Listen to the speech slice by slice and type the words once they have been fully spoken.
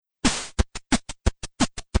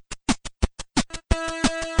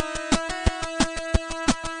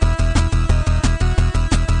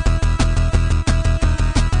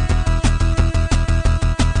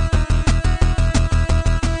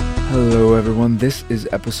everyone. This is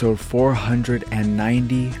episode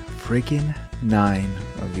 490 freaking 9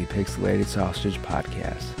 of the Pixelated Sausage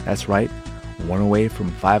Podcast. That's right, one away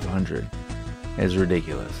from 500. It's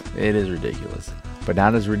ridiculous. It is ridiculous. But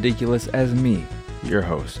not as ridiculous as me, your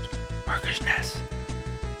host, Marcus Ness.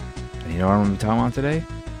 And you know what I'm going to be talking about today?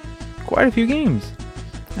 Quite a few games.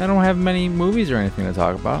 I don't have many movies or anything to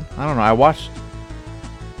talk about. I don't know. I watched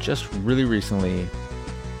just really recently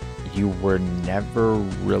You Were Never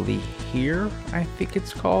Really Here, I think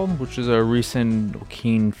it's called, which is a recent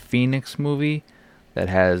Joaquin Phoenix movie that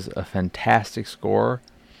has a fantastic score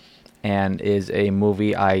and is a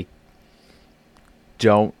movie I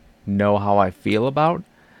don't know how I feel about.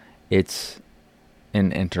 It's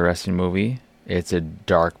an interesting movie. It's a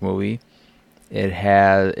dark movie.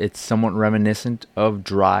 It's somewhat reminiscent of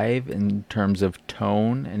Drive in terms of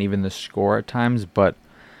tone and even the score at times,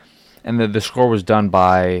 and the score was done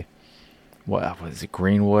by, what was it,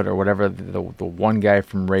 Greenwood or whatever the one guy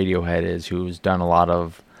from Radiohead is, who's done a lot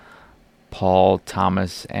of Paul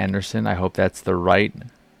Thomas Anderson. I hope that's the right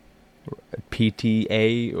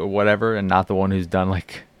PTA or whatever, and not the one who's done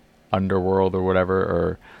like Underworld or whatever,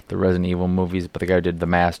 or the Resident Evil movies, but the guy who did The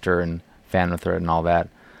Master and Phantom Thread and all that.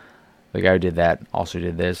 The guy who did that also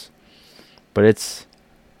did this. But it's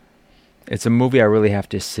a movie I really have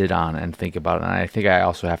to sit on and think about, and I think I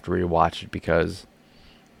also have to rewatch it because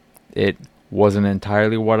it wasn't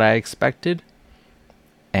entirely what I expected,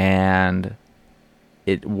 and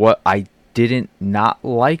I didn't not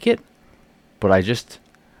like it, but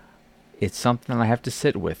it's something I have to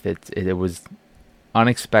sit with. It was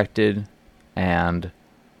unexpected and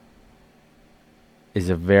is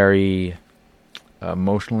a very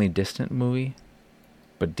emotionally distant movie,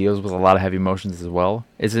 but deals with a lot of heavy emotions as well.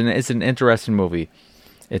 It's an interesting movie.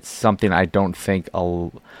 It's something I don't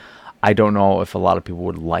know if a lot of people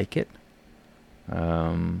would like it.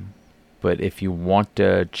 But if you want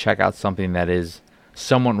to check out something that is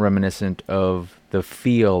somewhat reminiscent of the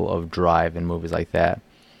feel of Drive and movies like that,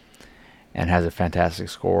 and has a fantastic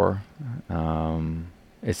score,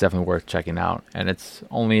 it's definitely worth checking out. And it's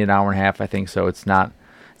only an hour and a half, I think, so it's not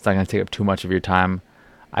going to take up too much of your time.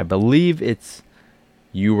 I believe it's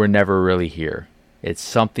You Were Never Really Here. It's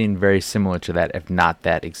something very similar to that, if not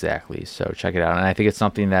that exactly. So check it out. And I think it's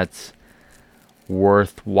something that's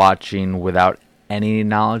worth watching without any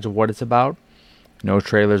knowledge of what it's about. No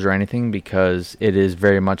trailers or anything, because it is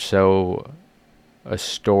very much so a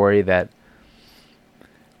story that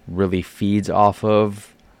really feeds off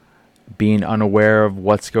of being unaware of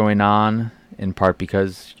what's going on, in part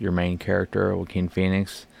because your main character, Joaquin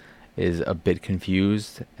Phoenix, is a bit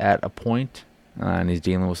confused at a point, and he's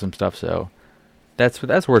dealing with some stuff. So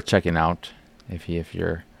that's worth checking out if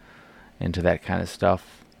you're into that kind of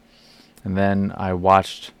stuff. And then I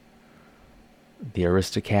watched The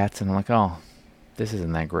Aristocats, and I'm like, oh, this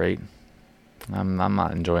isn't that great. I'm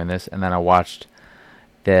not enjoying this. And then I watched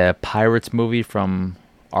the Pirates movie from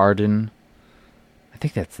Arden. I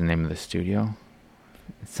think that's the name of the studio.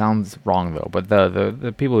 It sounds wrong though, but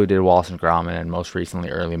the people who did Wallace and Gromit and most recently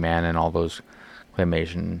Early Man and all those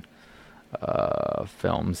claymation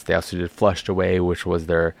films, they also did Flushed Away, which was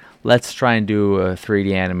their let's try and do a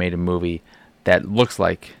 3D animated movie that looks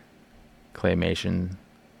like claymation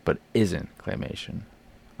but isn't claymation.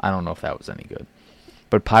 I don't know if that was any good.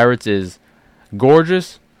 But Pirates is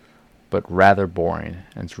gorgeous but rather boring,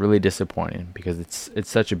 and it's really disappointing because it's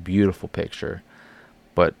such a beautiful picture,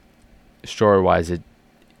 but story-wise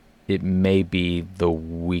it may be the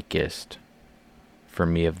weakest for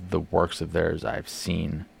me of the works of theirs I've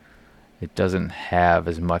seen. It doesn't have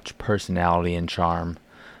as much personality and charm.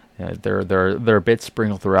 They're a bit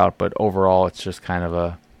sprinkled throughout, but overall it's just kind of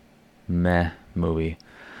a meh movie.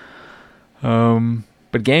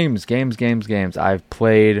 But games. I've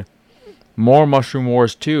played more Mushroom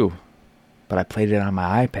Wars 2, but I played it on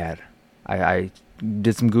my iPad. I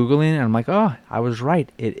did some Googling, and I'm like, oh, I was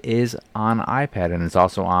right. It is on iPad, and it's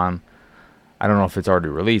also on, I don't know if it's already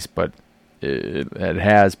released, but it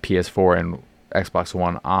has PS4 and Xbox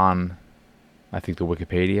One on, I think, the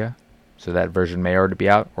Wikipedia. So that version may already be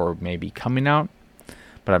out, or may be coming out.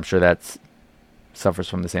 But I'm sure that suffers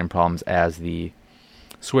from the same problems as the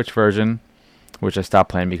Switch version, which I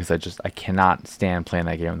stopped playing because I cannot stand playing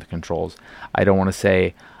that game with the controls. I don't want to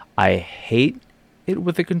say I hate it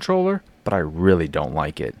with the controller, but I really don't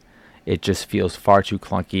like it. It just feels far too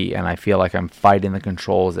clunky, and I feel like I'm fighting the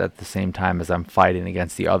controls at the same time as I'm fighting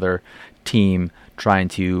against the other team trying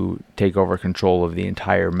to take over control of the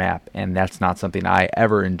entire map, and that's not something I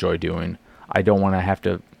ever enjoy doing. I don't want to have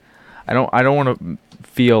to I don't want to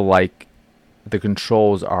feel like the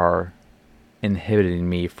controls are inhibiting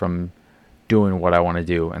me from doing what I want to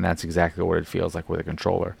do, and that's exactly what it feels like with a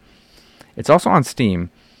controller. It's also on Steam,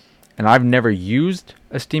 and I've never used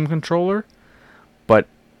a Steam controller, but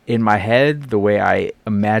in my head, the way I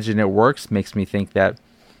imagine it works makes me think that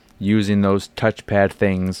using those touchpad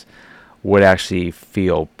things would actually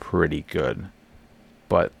feel pretty good.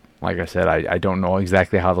 But like I said, I don't know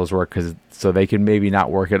exactly how those work, so they could maybe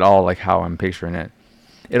not work at all like how I'm picturing it.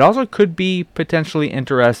 It also could be potentially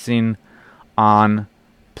interesting on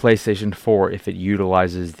PlayStation 4 if it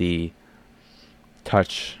utilizes the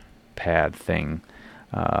touchpad thing.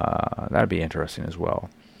 That'd be interesting as well.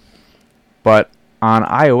 But on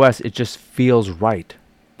iOS, it just feels right.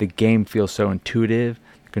 The game feels so intuitive.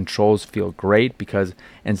 The controls feel great because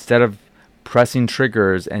instead of pressing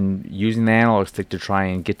triggers and using the analog stick to try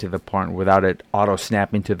and get to the point without it auto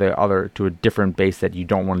snapping to a different base that you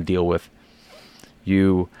don't want to deal with,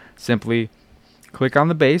 you simply click on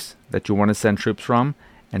the base that you want to send troops from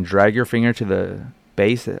and drag your finger to the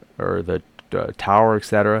base or the tower,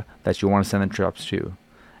 etc., that you want to send the troops to,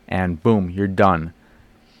 and boom, you're done.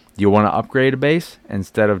 You want to upgrade a base,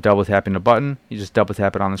 instead of double tapping a button, you just double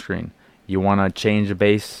tap it on the screen. You want to change a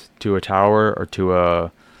base to a tower or to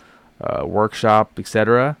a workshop,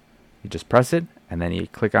 etc., you just press it, and then you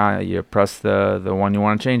press the one you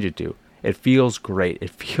want to change it to. It feels great.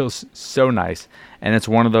 It feels so nice, and it's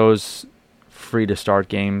one of those free to start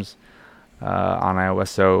games on iOS,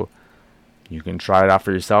 so you can try it out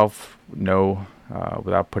for yourself,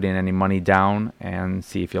 without putting any money down, and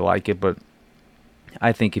see if you like it. But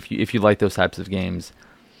I think if you like those types of games,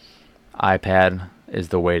 iPad is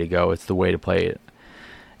the way to go. It's the way to play it.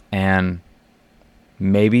 And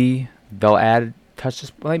maybe they'll add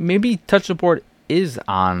maybe touch support is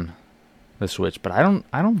on the Switch, but I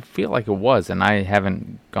don't feel like it was, and I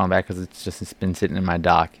haven't gone back because it's been sitting in my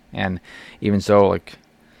dock. And even so, like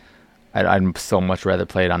I'd so much rather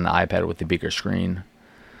play it on the iPad with the bigger screen.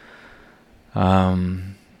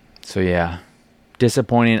 So yeah,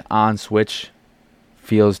 disappointing on Switch.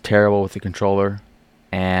 Feels terrible with the controller,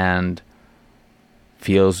 and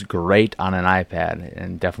feels great on an iPad,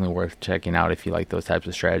 and definitely worth checking out if you like those types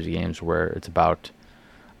of strategy games where it's about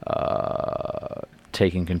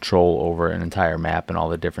taking control over an entire map and all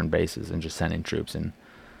the different bases and just sending troops. And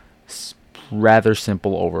it's rather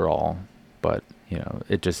simple overall, but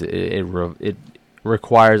it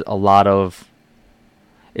requires a lot of.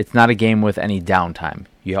 It's not a game with any downtime.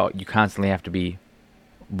 You constantly have to be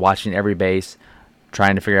watching every base,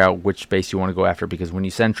 trying to figure out which base you want to go after, because when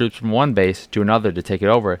you send troops from one base to another to take it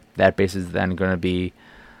over, that base is then going to be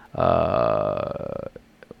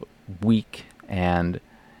weak and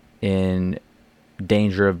in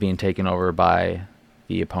danger of being taken over by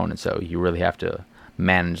the opponent. So you really have to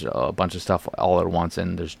manage a bunch of stuff all at once,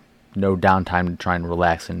 and there's no downtime to try and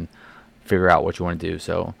relax and figure out what you want to do.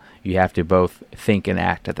 So you have to both think and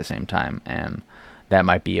act at the same time, and that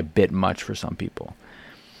might be a bit much for some people.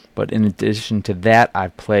 But in addition to that,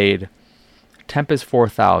 I've played Tempest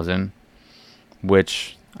 4000,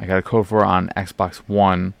 which I got a code for on Xbox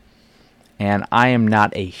One, and I am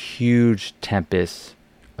not a huge Tempest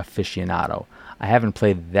aficionado. I haven't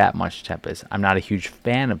played that much Tempest. I'm not a huge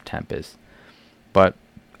fan of Tempest, but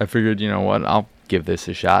I figured, you know what, I'll give this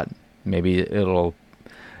a shot. Maybe it'll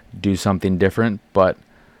do something different, but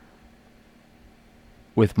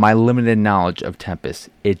with my limited knowledge of Tempest,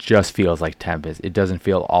 it just feels like Tempest. It doesn't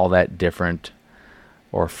feel all that different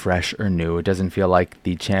or fresh or new. It doesn't feel like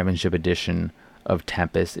the Championship Edition of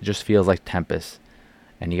Tempest. It just feels like Tempest.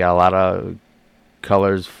 And you got a lot of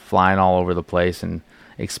colors flying all over the place and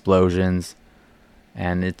explosions.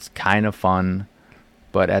 And it's kind of fun.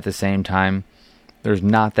 But at the same time, there's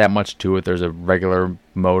not that much to it. There's a regular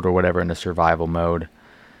mode or whatever and a survival mode.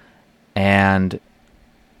 And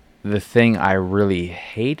the thing I really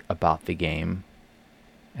hate about the game,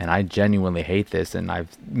 and I genuinely hate this, and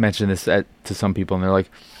I've mentioned this to some people, and they're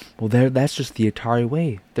like, well, that's just the Atari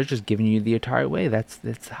way. They're just giving you the Atari way. That's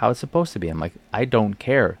how it's supposed to be. I'm like, I don't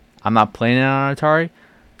care. I'm not playing it on Atari.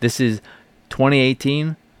 This is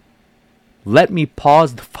 2018. Let me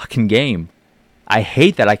pause the fucking game. I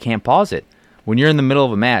hate that I can't pause it. When you're in the middle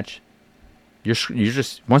of a match, you're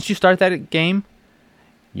just, once you start that game,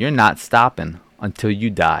 you're not stopping until you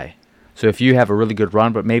die. So if you have a really good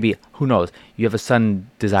run, but maybe, who knows, you have a sudden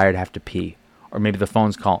desire to have to pee, or maybe the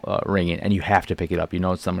phone's ringing and you have to pick it up, you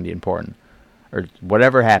know it's somebody important, or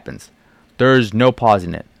whatever happens, there's no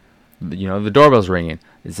pausing it. You know, the doorbell's ringing,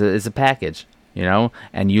 it's a package, you know,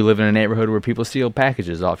 and you live in a neighborhood where people steal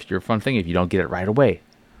packages off your front thing if you don't get it right away.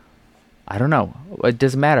 I don't know, it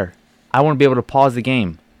doesn't matter. I want to be able to pause the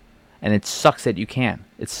game, and it sucks that you can't.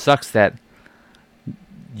 It sucks that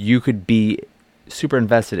you could be super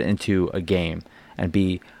invested into a game and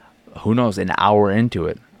be, who knows, an hour into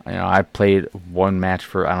it. I played one match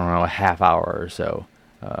for, I don't know, a half hour or so.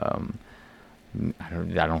 I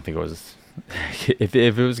don't think it was. if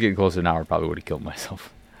it was getting close to an hour, I probably would have killed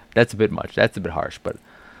myself. That's a bit much. That's a bit harsh, but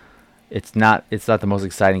it's not the most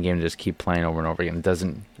exciting game to just keep playing over and over again. It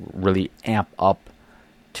doesn't really amp up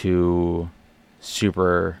to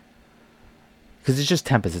super, because it's just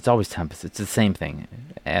Tempest. It's always Tempest. It's the same thing,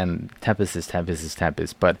 and Tempest is Tempest is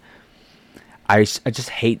Tempest. But I just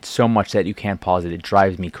hate so much that you can't pause it. It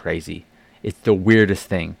drives me crazy. It's the weirdest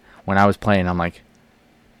thing. When I was playing, I'm like,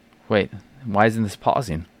 wait, why isn't this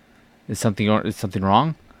pausing? Is something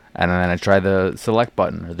wrong? And then I try the select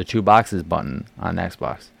button or the 2 boxes button on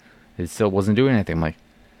Xbox. It still wasn't doing anything. I'm like,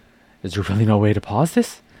 is there really no way to pause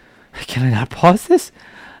this? Can I not pause this?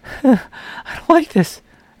 I don't like this.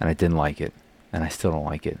 And I didn't like it. And I still don't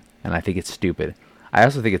like it. And I think it's stupid. I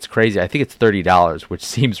also think it's crazy. I think it's $30, which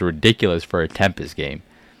seems ridiculous for a Tempest game.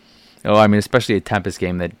 Especially a Tempest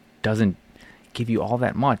game that doesn't give you all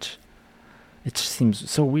that much. It just seems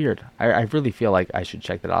so weird. I really feel like I should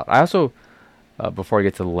check that out. I also, before I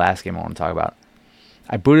get to the last game I want to talk about,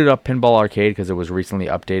 I booted up Pinball Arcade because it was recently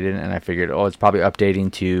updated, and I figured, it's probably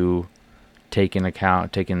updating to take into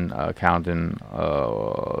account in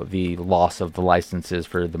the loss of the licenses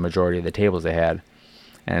for the majority of the tables they had,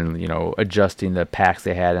 and adjusting the packs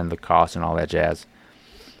they had and the cost and all that jazz.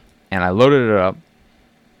 And I loaded it up,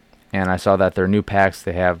 and I saw that their new packs,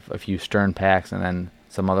 they have a few Stern packs and then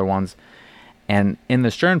some other ones. And in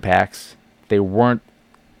the Stern packs, they weren't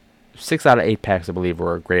 6 out of 8 packs, I believe,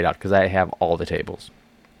 were grayed out because I have all the tables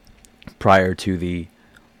prior to the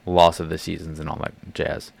loss of the seasons and all that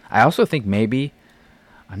jazz. I also think maybe,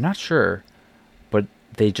 I'm not sure, but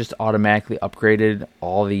they just automatically upgraded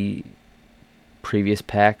all the previous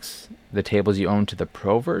packs, the tables you own, to the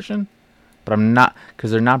Pro version. But I'm not,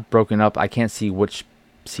 because they're not broken up. I can't see which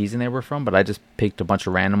season they were from, but I just picked a bunch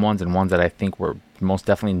of random ones and ones that I think were most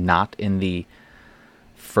definitely not in the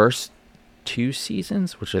first 2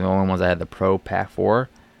 seasons, which are the only ones I had the Pro pack for.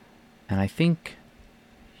 And I think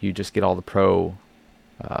you just get all the Pro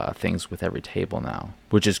things with every table now,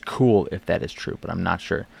 which is cool if that is true, but I'm not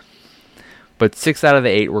sure. But 6 out of the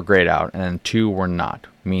 8 were grayed out, and then 2 were not,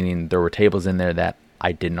 meaning there were tables in there that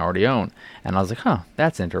I didn't already own. And I was like,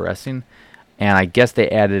 that's interesting. And I guess they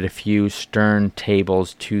added a few Stern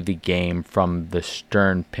tables to the game from the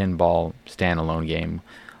Stern Pinball standalone game,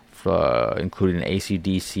 including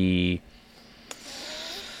AC/DC.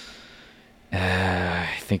 I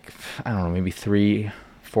think, maybe 3,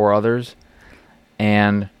 4 others.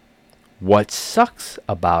 And what sucks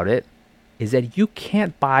about it is that you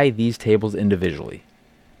can't buy these tables individually.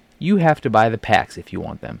 You have to buy the packs if you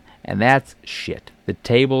want them. And that's shit. The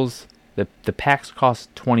tables, the packs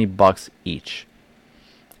cost $20 each.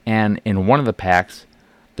 And in one of the packs,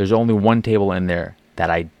 there's only one table in there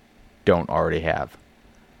that I don't already have.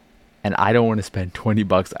 And I don't want to spend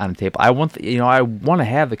 $20 on a table. I want I want to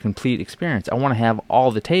have the complete experience. I want to have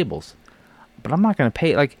all the tables. But I'm not going to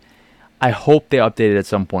pay, I hope they update it at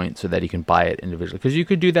some point so that you can buy it individually. Because you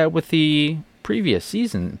could do that with the previous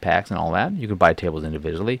season packs and all that. You could buy tables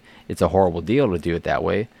individually. It's a horrible deal to do it that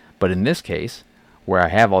way. But in this case, where I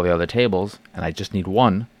have all the other tables and I just need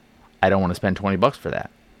one, I don't want to spend $20 for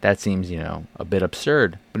that. That seems, a bit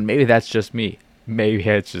absurd. But maybe that's just me. Maybe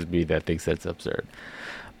it's just me that thinks that's absurd.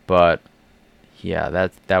 But yeah,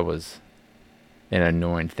 that was an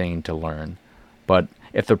annoying thing to learn. But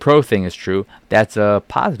if the Pro thing is true, that's a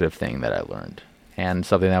positive thing that I learned, and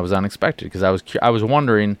something that was unexpected, because I was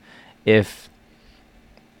wondering if,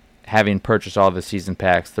 having purchased all the season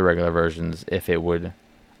packs, the regular versions, if it would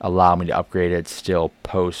allow me to upgrade it still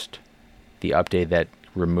post the update that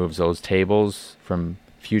removes those tables from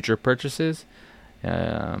future purchases,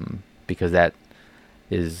 because that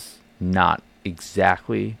is not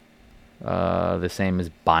exactly the same as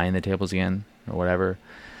buying the tables again or whatever.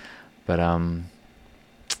 But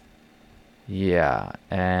yeah,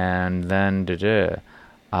 and then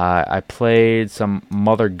I played some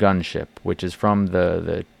Mothergunship, which is from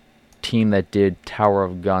the team that did Tower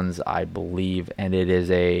of Guns, I believe, and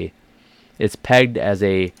it's pegged as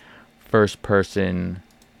a first-person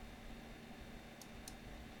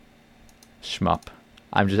shmup.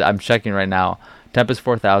 I'm checking right now. Tempest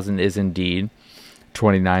 4000 is indeed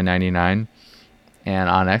 $29.99, and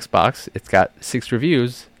on Xbox it's got 6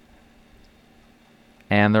 reviews,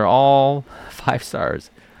 and they're all 5 stars.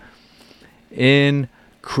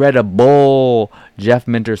 Incredible! Jeff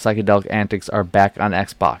Minter's psychedelic antics are back on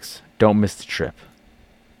Xbox. Don't miss the trip.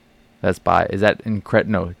 That's by, is that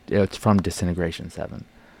no, it's from Disintegration 7.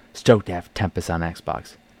 Stoked to have Tempest on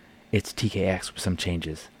Xbox. it's TKX with some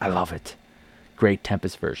changes. I love it. Great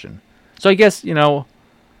Tempest version. So I guess, and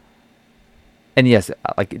yes,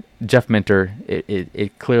 like Jeff Minter,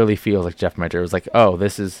 it clearly feels like Jeff Minter. It was like, oh,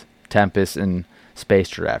 this is Tempest and Space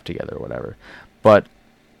Giraffe together or whatever. But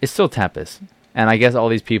it's still Tempest. And I guess all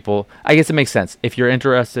these people, I guess it makes sense. If you're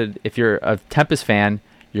interested, if you're a Tempest fan,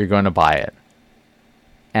 you're going to buy it.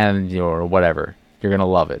 And, or whatever. You're going to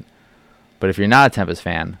love it. But if you're not a Tempest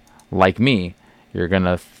fan, like me, you're going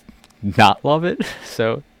to not love it.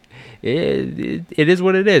 So it is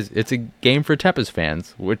what it is. It's a game for Tempest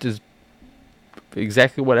fans, which is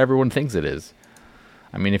exactly what everyone thinks it is.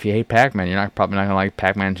 I mean, if you hate Pac-Man, you're probably not going to like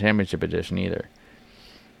Pac-Man Championship Edition either.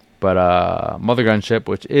 But Mothergunship,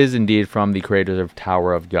 which is indeed from the creators of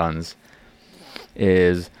Tower of Guns,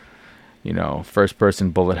 is,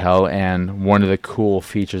 first-person bullet hell. And one of the cool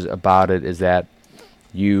features about it is that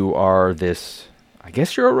you are this, I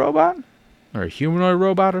guess you're a robot? Or a humanoid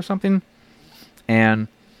robot or something. And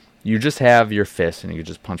you just have your fists and you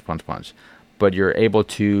just punch. But you're able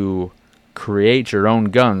to create your own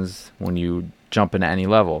guns when you jump into any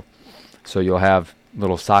level. So you'll have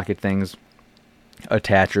little socket things,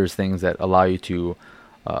 attachers, things that allow you to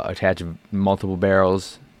attach multiple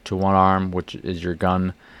barrels to one arm, which is your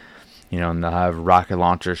gun. And they'll have rocket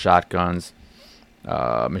launcher, shotguns,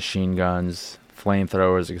 machine guns,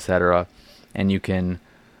 flamethrowers, etc. And you can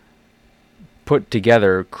put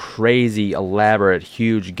together crazy, elaborate,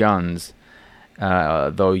 huge guns,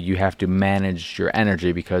 though you have to manage your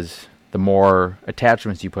energy, because the more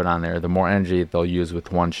attachments you put on there, the more energy they'll use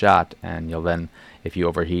with one shot, and you'll then, if you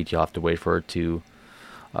overheat, you'll have to wait for it to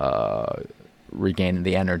regain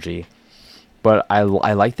the energy. But I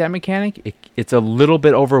like that mechanic. It's a little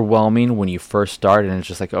bit overwhelming when you first start, and it's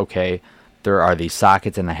just like, okay, there are these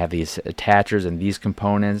sockets, and I have these attachers and these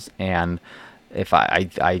components, and if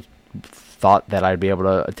I thought that I'd be able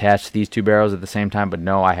to attach these two barrels at the same time, but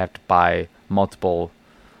no, I have to buy multiple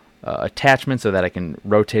attachments so that I can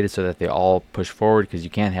rotate it so that they all push forward, because you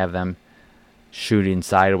can't have them shooting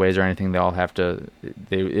sideways or anything. They all have to,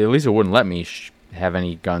 at least it wouldn't let me have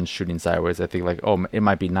any guns shooting sideways. I think it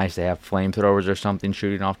might be nice to have flamethrowers or something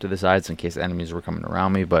shooting off to the sides in case enemies were coming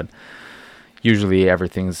around me, but usually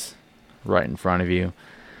everything's right in front of you.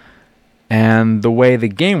 And the way the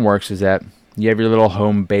game works is that you have your little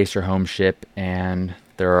home base or home ship, and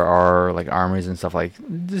there are like armories and stuff, like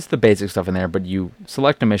just the basic stuff in there, but you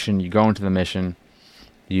select a mission, you go into the mission,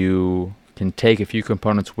 you can take a few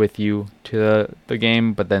components with you to the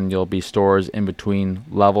game, but then there'll be stores in between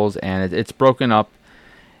levels, and it's broken up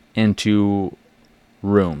into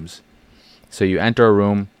rooms. So you enter a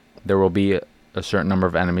room, there will be a certain number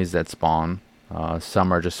of enemies that spawn.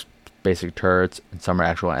 Some are just basic turrets, and some are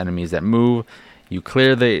actual enemies that move. You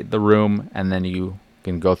clear the room, and then you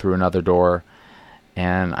can go through another door.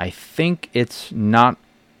 And I think it's not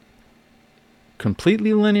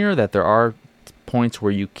completely linear, that there are points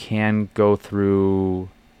where you can go through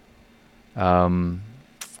more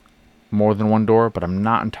than one door, but I'm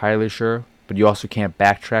not entirely sure. But you also can't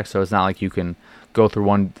backtrack, so it's not like you can go through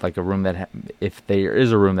one, like a room that, if there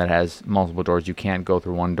is a room that has multiple doors, you can't go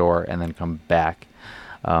through one door and then come back.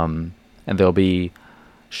 And there'll be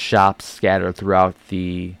shops scattered throughout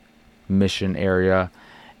the mission area,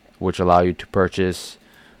 which allow you to purchase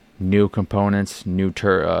new components, new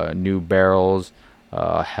barrels,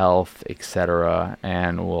 health, etc.,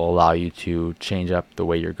 and will allow you to change up the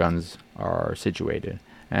way your guns are situated.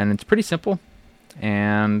 And it's pretty simple,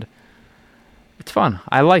 and it's fun.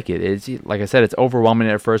 I like it. It's, like I said, it's overwhelming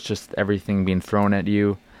at first, just everything being thrown at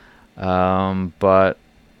you. But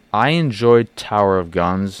I enjoyed Tower of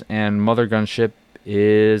Guns, and Mothergunship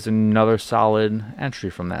is another solid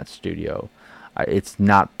entry from that studio. It's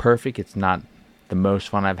not perfect. It's not the most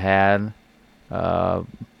fun I've had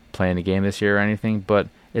playing a game this year or anything, but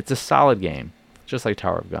it's a solid game, just like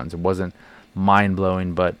Tower of Guns. It wasn't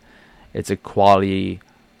mind-blowing, but it's a quality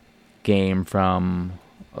game from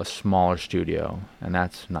a smaller studio, and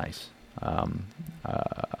that's nice.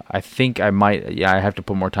 I think I might, I have to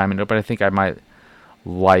put more time into it, but I think I might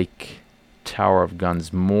like Tower of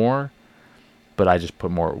Guns more, but I just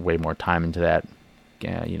put way more time into that,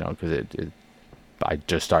 because I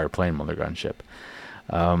just started playing Mothergunship.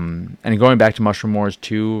 And going back to Mushroom Wars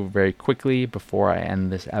 2 very quickly before I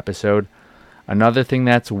end this episode, another thing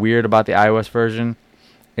that's weird about the iOS version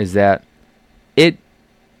is that it,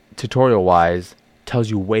 tutorial-wise, tells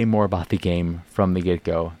you way more about the game from the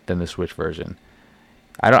get-go than the Switch version.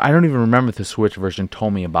 I don't even remember if the Switch version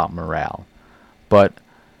told me about morale, but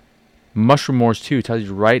Mushroom Wars 2 tells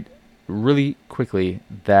you really quickly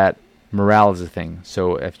that morale is a thing.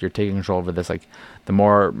 So if you're taking control over this, like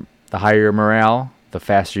the higher your morale, the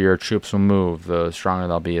faster your troops will move, the stronger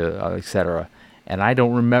they'll be, etc. And I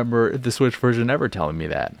don't remember the Switch version ever telling me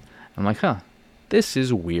that. I'm like, this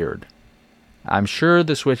is weird. I'm sure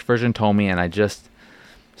the Switch version told me, and I just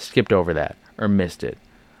skipped over that or missed it.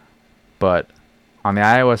 But on the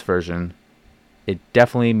iOS version, it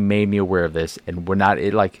definitely made me aware of this, and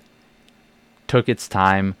took its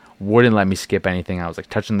time, wouldn't let me skip anything. I was like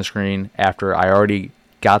touching the screen after I already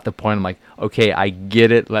got the point. I'm like, okay, I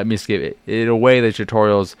get it, let me skip it. In a way, the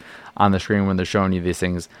tutorials on the screen when they're showing you these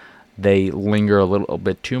things, they linger a little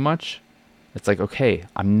bit too much. It's like, okay,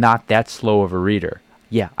 I'm not that slow of a reader.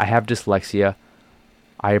 Yeah, I have dyslexia.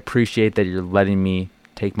 I appreciate that you're letting me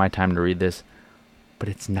take my time to read this, but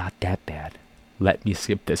it's not that bad. Let me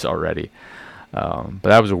skip this already. But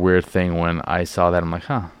that was a weird thing when I saw that. I'm like,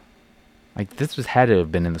 like this had to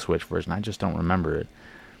have been in the Switch version. I just don't remember it.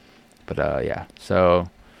 But yeah, so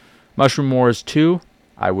Mushroom Wars 2,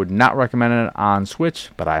 I would not recommend it on Switch,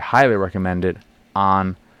 but I highly recommend it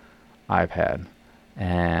on iPad.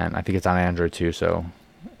 And I think it's on Android too, so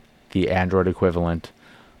the Android equivalent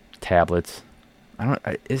tablets.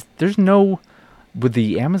 Would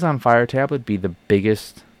the Amazon Fire tablet be the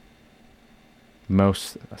biggest,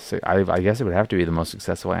 I guess it would have to be the most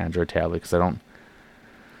successful Android tablet,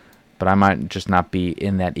 but I might just not be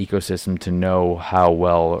in that ecosystem to know how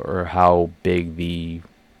well or how big the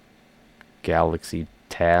Galaxy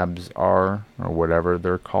tabs are, or whatever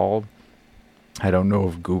they're called. I don't know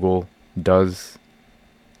if Google does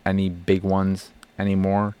any big ones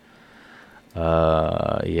anymore.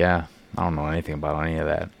 Yeah, I don't know anything about any of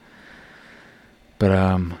that. But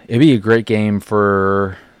it'd be a great game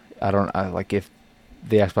for, if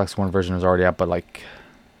the Xbox One version is already out, but like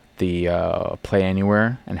the Play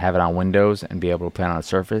Anywhere and have it on Windows and be able to play it on a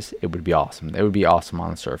Surface, it would be awesome. It would be awesome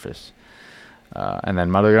on the Surface. And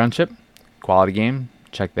then Mothergunship, quality game,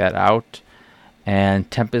 check that out.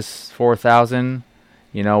 And Tempest 4000,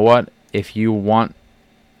 you know what? If you want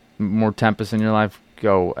more Tempest in your life,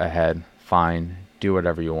 go ahead, fine, do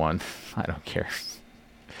whatever you want. I don't care.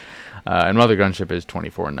 And Mothergunship is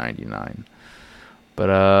 $24.99. But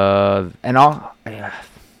I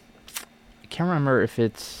can't remember if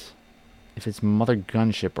it's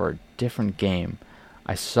Mothergunship or a different game.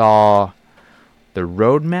 I saw the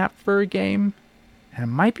roadmap for a game, and it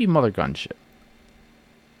might be Mothergunship.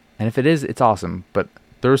 And if it is, it's awesome. But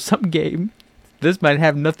there's some game. This might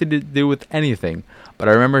have nothing to do with anything, but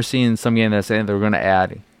I remember seeing some game that saying they were going to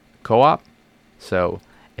add co-op. So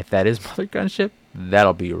if that is Mothergunship,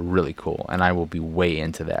 that'll be really cool, and I will be way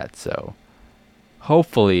into that. So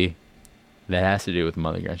hopefully that has to do with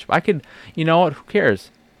Mothergunship. You know what? Who cares?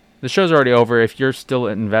 The show's already over. If you're still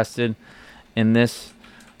invested in this,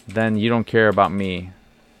 then you don't care about me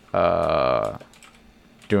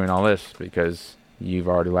doing all this because you've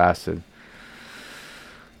already lasted.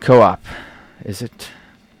 Co-op. Is it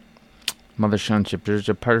Mothership? There's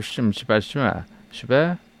a person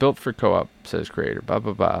built for co-op, says creator. Blah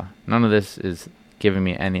blah blah. None of this is giving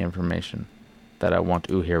me any information that I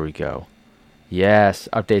want. Ooh, here we go. Yes,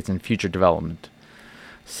 updates and future development.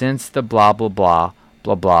 Since the blah blah blah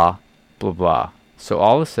blah blah blah blah. So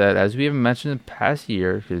all is said, as we have mentioned in the past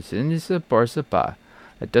year, that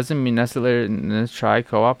doesn't mean necessarily to try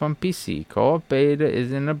co-op on PC. Co-op beta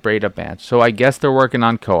is in a beta batch. So I guess they're working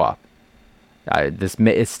on co-op.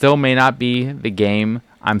 It still may not be the game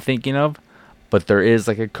I'm thinking of, but there is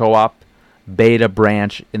like a co-op beta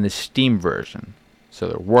branch in the Steam version. So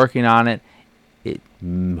they're working on it.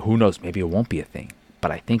 Who knows? Maybe it won't be a thing,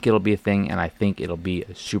 but I think it'll be a thing, and I think it'll be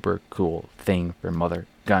a super cool thing for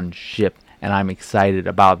Mothergunship, and I'm excited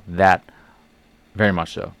about that very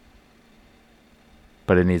much so.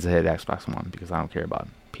 But it needs to hit Xbox One because I don't care about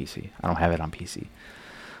PC. I don't have it on PC.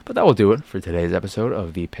 But that will do it for today's episode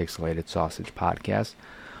of the Pixelated Sausage Podcast.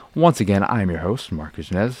 Once again, I am your host,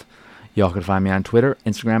 Marcus Nez. Y'all can find me on Twitter,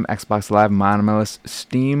 Instagram, Xbox Live, Monomalist,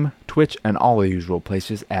 Steam, Twitch, and all the usual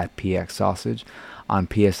places at PX Sausage. On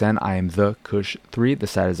PSN, I am the Kush3. The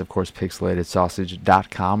site is, of course,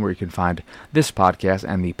 pixelatedsausage.com, where you can find this podcast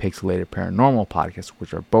and the Pixelated Paranormal podcast,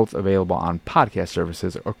 which are both available on podcast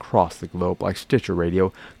services across the globe, like Stitcher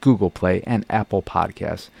Radio, Google Play, and Apple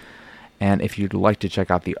Podcasts. And if you'd like to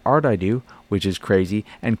check out the art I do, which is crazy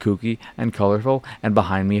and kooky and colorful, and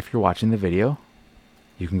behind me if you're watching the video,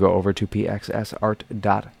 you can go over to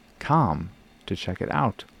pxsart.com to check it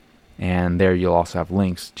out. And there you'll also have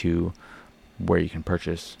links to where you can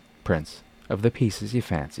purchase prints of the pieces you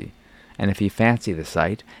fancy. And if you fancy the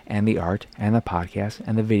site and the art and the podcast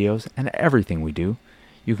and the videos and everything we do,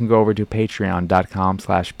 you can go over to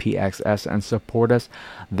patreon.com/pxs and support us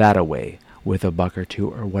that way with $1 or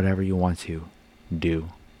 $2 or whatever you want to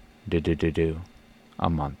do. a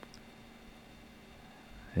month.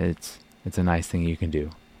 It's a nice thing you can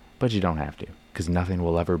do, but you don't have to, because nothing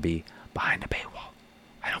will ever be behind a paywall.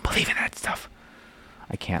 I don't believe in that stuff.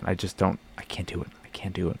 I can't. I just don't. I can't do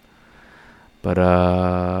it. But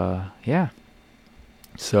yeah.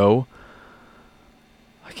 So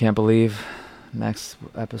I can't believe next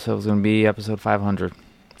episode is going to be episode 500.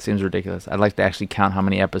 Seems ridiculous. I'd like to actually count how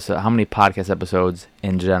many podcast episodes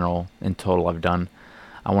in general, in total, I've done.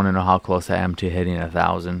 I want to know how close I am to hitting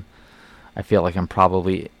 1,000. I feel like I'm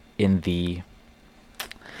probably in the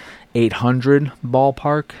 800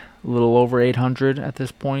 ballpark, a little over 800 at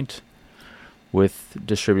this point, with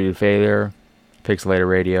Distributed Failure, Pixelated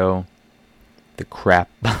Radio, the Crap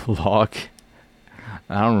Log.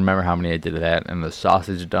 I don't remember how many I did of that, and the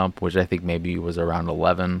Sausage Dump, which I think maybe was around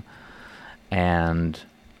 11, and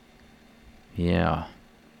yeah,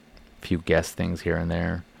 a few guest things here and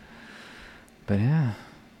there. But yeah,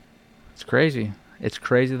 it's crazy. It's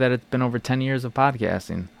crazy that it's been over 10 years of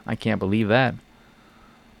podcasting. I can't believe that.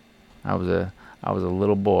 I was a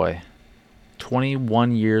little boy,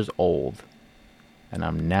 21 years old, and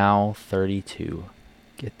I'm now 32.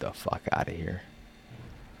 Get the fuck out of here.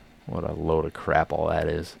 What a load of crap all that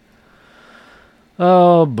is.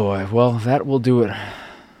 Oh boy, well, that will do it.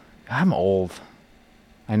 I'm old.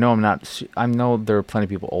 I know I'm not. I know there are plenty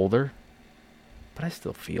of people older, but I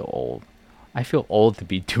still feel old. I feel old to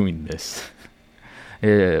be doing this.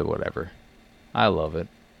 Whatever. I love it.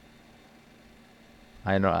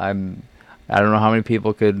 I don't know how many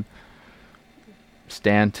people could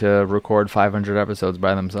stand to record 500 episodes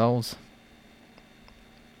by themselves.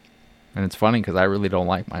 And it's funny because I really don't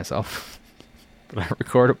like myself. But I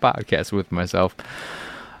record a podcast with myself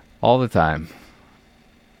all the time.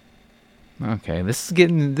 Okay, this is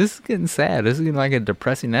getting sad. This is getting like a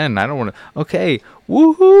depressing end. I don't want to. Okay,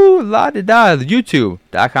 woohoo, la-da-da.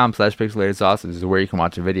 YouTube.com/pixelated sausage is where you can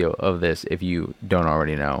watch a video of this if you don't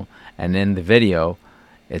already know. And in the video,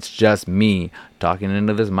 it's just me talking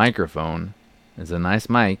into this microphone. It's a nice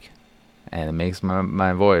mic, and it makes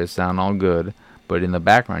my voice sound all good. But in the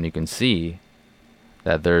background, you can see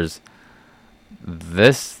that there's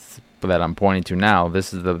this that I'm pointing to now.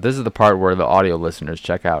 This is the part where the audio listeners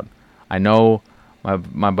check out. I know my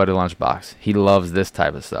buddy Lunchbox, he loves this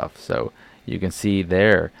type of stuff. So you can see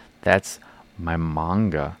there, that's my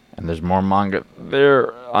manga. And there's more manga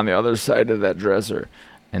there on the other side of that dresser.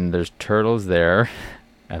 And there's turtles there.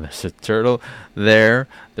 And there's a turtle there.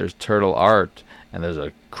 There's turtle art. And there's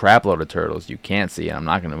a crap load of turtles you can't see. And I'm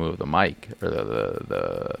not going to move the mic or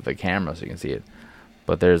the camera so you can see it.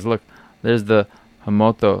 But there's the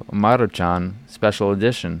Hamoto Umaru-chan special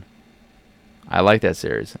edition. I like that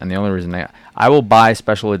series, and the only reason I will buy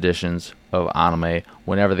special editions of anime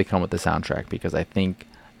whenever they come with the soundtrack, because I think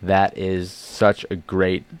that is such a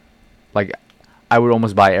great, like, I would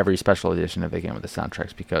almost buy every special edition if they came with the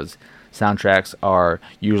soundtracks, because soundtracks are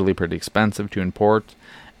usually pretty expensive to import,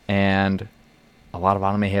 and a lot of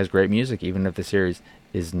anime has great music, even if the series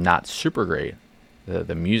is not super great.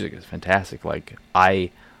 The music is fantastic. Like,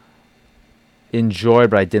 I enjoyed,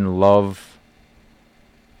 but I didn't love.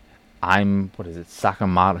 Sakamoto.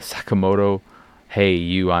 Hey,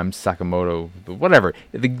 you, I'm Sakamoto. Whatever.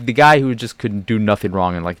 The guy who just couldn't do nothing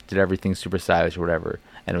wrong and like did everything super stylish or whatever.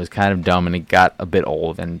 And it was kind of dumb and it got a bit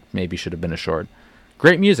old and maybe should have been a short.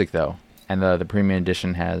 Great music though. And the premium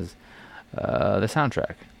edition has the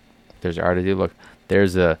soundtrack. There's art to do. Look,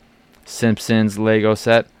 there's a Simpsons Lego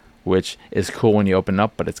set, which is cool when you open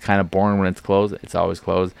up, but it's kind of boring when it's closed. It's always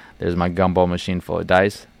closed. There's my gumball machine full of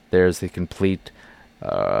dice. There's the complete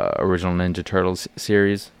original Ninja Turtles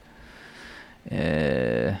series.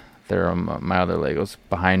 There are my other Legos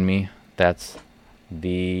behind me. That's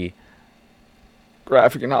the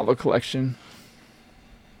graphic novel collection.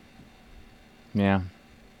 Yeah.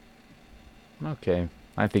 Okay.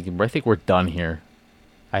 I think we're done here.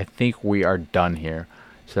 I think we are done here.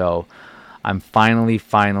 So I'm finally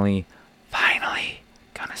gonna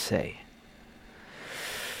say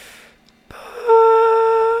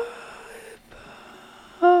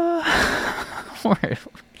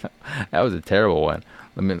that was a terrible one.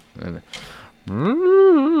 Let me.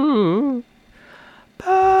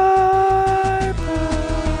 Bye.